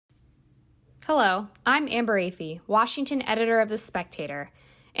Hello, I'm Amber Athey, Washington editor of The Spectator,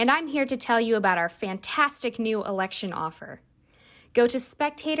 and I'm here to tell you about our fantastic new election offer. Go to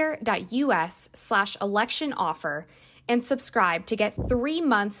spectator.us/election offer and subscribe to get 3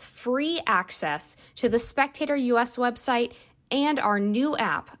 months free access to the Spectator US website and our new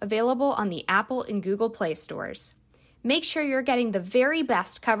app available on the Apple and Google Play stores. Make sure you're getting the very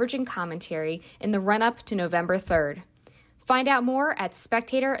best coverage and commentary in the run-up to November 3rd. Find out more at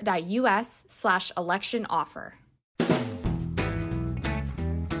spectator.us/election offer.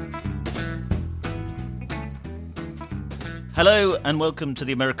 Hello and welcome to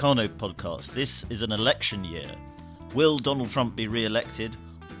the Americano podcast. This is an election year. Will Donald Trump be re-elected?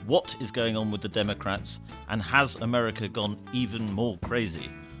 What is going on with the Democrats? And has America gone even more crazy?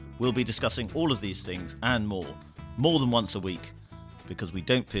 We'll be discussing all of these things and more than once a week, because we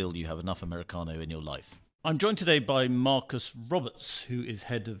don't feel you have enough Americano in your life. I'm joined today by Marcus Roberts, who is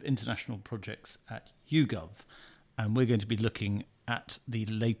head of international projects at YouGov, and we're going to be looking at the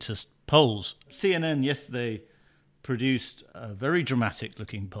latest polls. CNN yesterday produced a very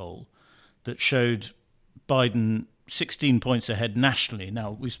dramatic-looking poll that showed Biden 16 points ahead nationally. Now,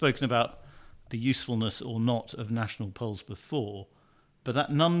 we've spoken about the usefulness or not of national polls before, but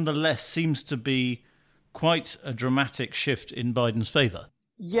that nonetheless seems to be quite a dramatic shift in Biden's favour.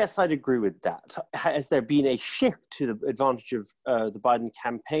 Yes, I'd agree with that. Has there been a shift to the advantage of the Biden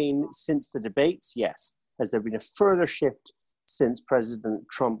campaign since the debates? Yes. Has there been a further shift since President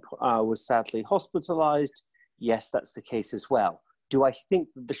Trump was sadly hospitalized? Yes, that's the case as well. Do I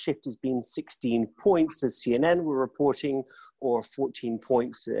think that the shift has been 16 points, as CNN were reporting, or 14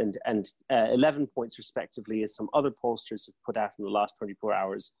 points and 11 points respectively, as some other pollsters have put out in the last 24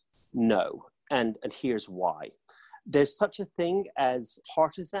 hours? No. And here's why. There's such a thing as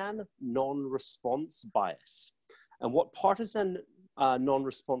partisan non-response bias. And what partisan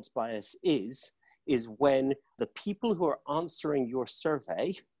non-response bias is when the people who are answering your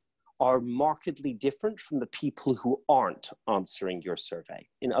survey are markedly different from the people who aren't answering your survey.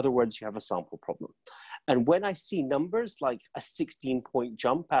 In other words, you have a sample problem. And when I see numbers like a 16-point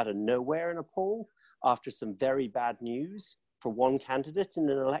jump out of nowhere in a poll after some very bad news for one candidate in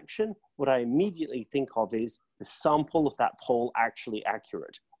an election, what I immediately think of is the sample of that poll actually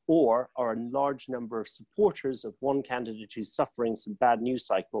accurate? Or are a large number of supporters of one candidate who's suffering some bad news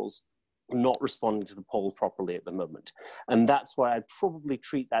cycles not responding to the poll properly at the moment? And that's why I'd probably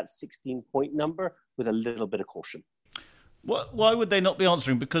treat that 16-point number with a little bit of caution. Why would they not be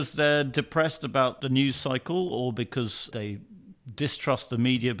answering? Because they're depressed about the news cycle, or because they distrust the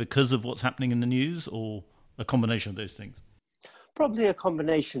media because of what's happening in the news, or a combination of those things? Probably a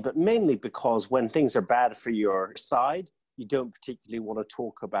combination, but mainly because when things are bad for your side, you don't particularly want to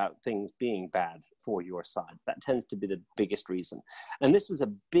talk about things being bad for your side. That tends to be the biggest reason. And this was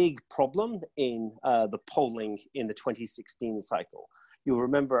a big problem in the polling in the 2016 cycle. You'll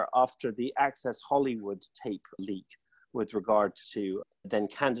remember after the Access Hollywood tape leak with regard to then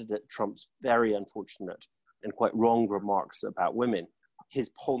candidate Trump's very unfortunate and quite wrong remarks about women, his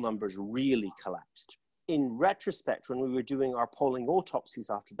poll numbers really collapsed. In retrospect, when we were doing our polling autopsies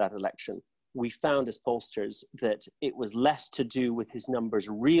after that election, we found as pollsters that it was less to do with his numbers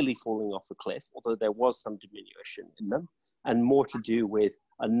really falling off a cliff, although there was some diminution in them, and more to do with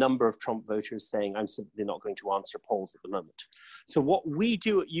a number of Trump voters saying, I'm simply not going to answer polls at the moment. So what we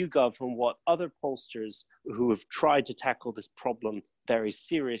do at YouGov and what other pollsters who have tried to tackle this problem very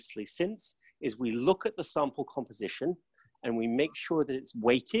seriously since is we look at the sample composition and we make sure that it's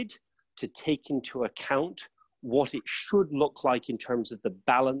weighted to take into account what it should look like in terms of the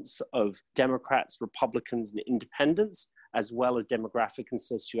balance of Democrats, Republicans, and independents, as well as demographic and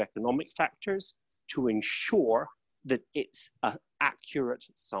socioeconomic factors, to ensure that it's an accurate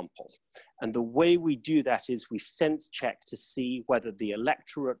sample. And the way we do that is we sense check to see whether the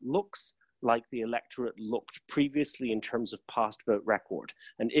electorate looks like the electorate looked previously in terms of past vote record.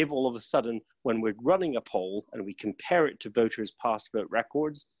 And if all of a sudden, when we're running a poll and we compare it to voters' past vote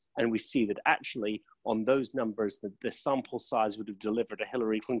records, and we see that actually on those numbers, that the sample size would have delivered a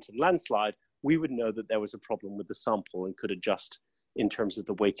Hillary Clinton landslide, we would know that there was a problem with the sample and could adjust in terms of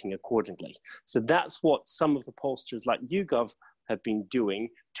the weighting accordingly. So that's what some of the pollsters like YouGov have been doing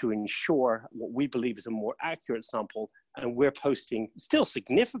to ensure what we believe is a more accurate sample. And we're posting still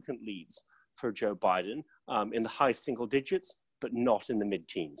significant leads for Joe Biden in the high single digits, but not in the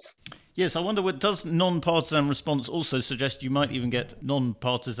mid-teens. Yes, I wonder, does non-partisan response also suggest you might even get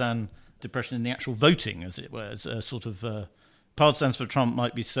non-partisan depression in the actual voting, as it were? As a sort of partisans for Trump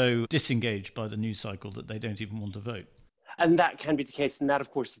might be so disengaged by the news cycle that they don't even want to vote. And that can be the case. And that, of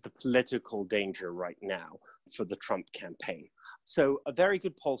course, is the political danger right now for the Trump campaign. So a very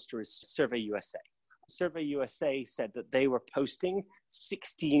good pollster is Survey USA. Survey USA said that they were posting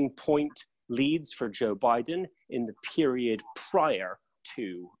 16-point leads for Joe Biden in the period prior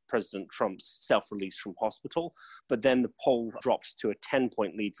to President Trump's self-release from hospital. But then the poll dropped to a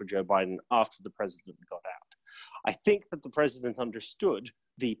 10-point lead for Joe Biden after the president got out. I think that the president understood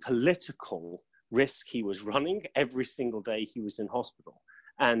the political risk he was running every single day he was in hospital.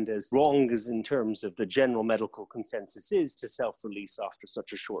 And as wrong as in terms of the general medical consensus is to self-release after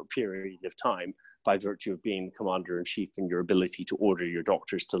such a short period of time, by virtue of being the commander-in-chief and your ability to order your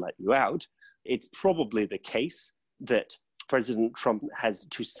doctors to let you out, it's probably the case that President Trump has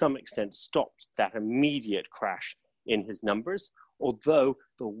to some extent stopped that immediate crash in his numbers, although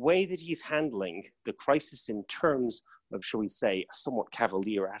the way that he's handling the crisis in terms of, shall we say, a somewhat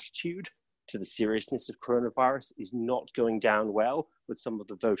cavalier attitude to the seriousness of coronavirus is not going down well with some of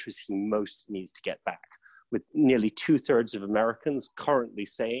the voters he most needs to get back, with nearly 2/3 of Americans currently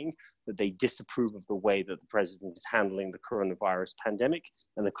saying that they disapprove of the way that the president is handling the coronavirus pandemic.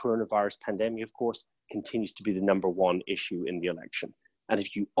 And the coronavirus pandemic, of course, continues to be the number one issue in the election. And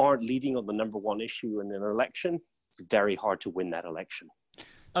if you aren't leading on the number one issue in an election, it's very hard to win that election.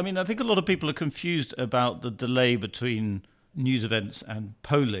 I mean, I think a lot of people are confused about the delay between news events and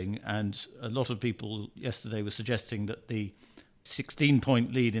polling, and a lot of people yesterday were suggesting that the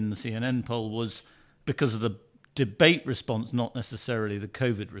 16-point lead in the CNN poll was because of the debate response, not necessarily the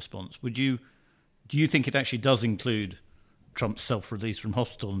COVID response. Do you think it actually does include Trump's self-release from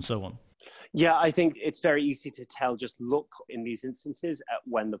hospital and so on? Yeah, I think it's very easy to tell. Just look in these instances at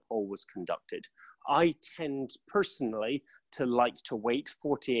when the poll was conducted. I tend personally to like to wait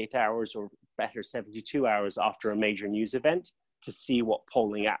 48 hours or better 72 hours after a major news event to see what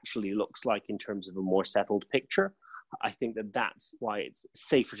polling actually looks like in terms of a more settled picture. I think that that's why it's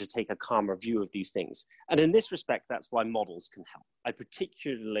safer to take a calmer view of these things. And in this respect, that's why models can help. I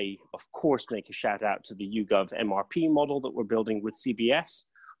particularly, of course, make a shout out to the YouGov MRP model that we're building with CBS.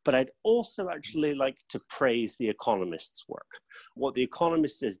 But I'd also actually like to praise The Economist's work. What The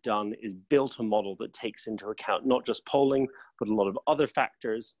Economist has done is built a model that takes into account not just polling, but a lot of other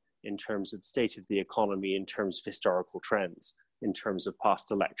factors in terms of the state of the economy, in terms of historical trends, in terms of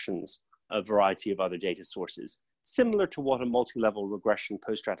past elections, a variety of other data sources, similar to what a multi-level regression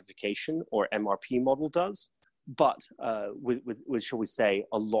post-stratification or MRP model does, but with, shall we say,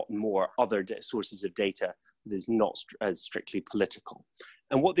 a lot more other sources of data that is not as strictly political.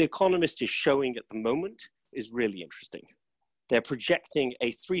 And what The Economist is showing at the moment is really interesting. They're projecting a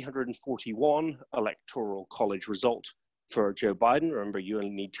 341 electoral college result for Joe Biden. Remember, you only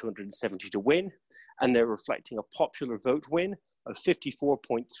need 270 to win. And they're reflecting a popular vote win of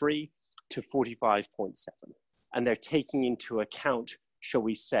 54.3 to 45.7. And they're taking into account, shall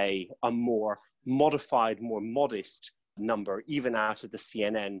we say, a more modified, more modest number, even out of the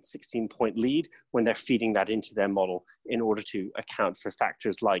CNN 16-point lead, when they're feeding that into their model in order to account for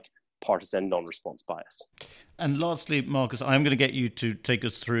factors like partisan non-response bias. And lastly, Marcus, I'm going to get you to take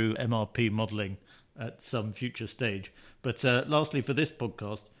us through MRP modelling at some future stage. But lastly, for this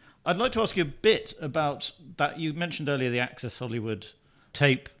podcast, I'd like to ask you a bit about that. You mentioned earlier the Access Hollywood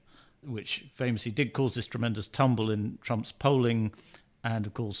tape, which famously did cause this tremendous tumble in Trump's polling. And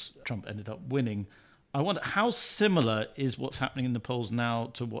of course, Trump ended up winning. I wonder, how similar is what's happening in the polls now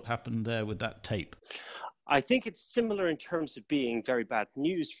to what happened there with that tape? I think it's similar in terms of being very bad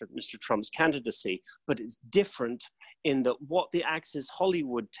news for Mr. Trump's candidacy, but it's different in that what the Access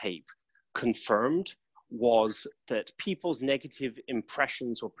Hollywood tape confirmed was that people's negative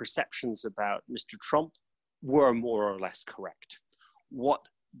impressions or perceptions about Mr. Trump were more or less correct. What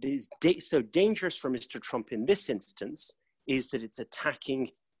is so dangerous for Mr. Trump in this instance is that it's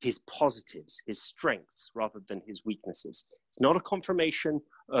attacking his positives, his strengths, rather than his weaknesses. It's not a confirmation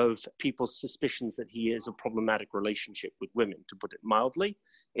of people's suspicions that he has a problematic relationship with women, to put it mildly.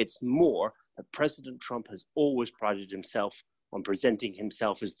 It's more that President Trump has always prided himself on presenting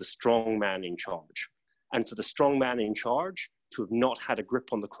himself as the strong man in charge. And for the strong man in charge to have not had a grip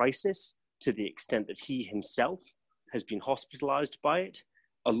on the crisis to the extent that he himself has been hospitalized by it,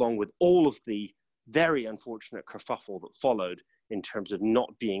 along with all of the very unfortunate kerfuffle that followed in terms of not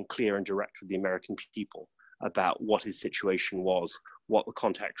being clear and direct with the American people about what his situation was, what the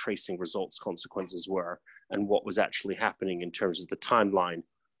contact tracing results consequences were, and what was actually happening in terms of the timeline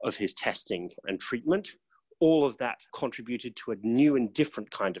of his testing and treatment. All of that contributed to a new and different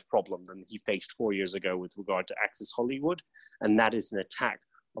kind of problem than he faced 4 years ago with regard to Access Hollywood, and that is an attack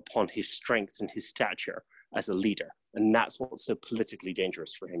upon his strength and his stature as a leader. And that's what's so politically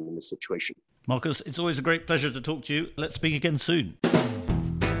dangerous for him in this situation. Marcus, it's always a great pleasure to talk to you. Let's speak again soon.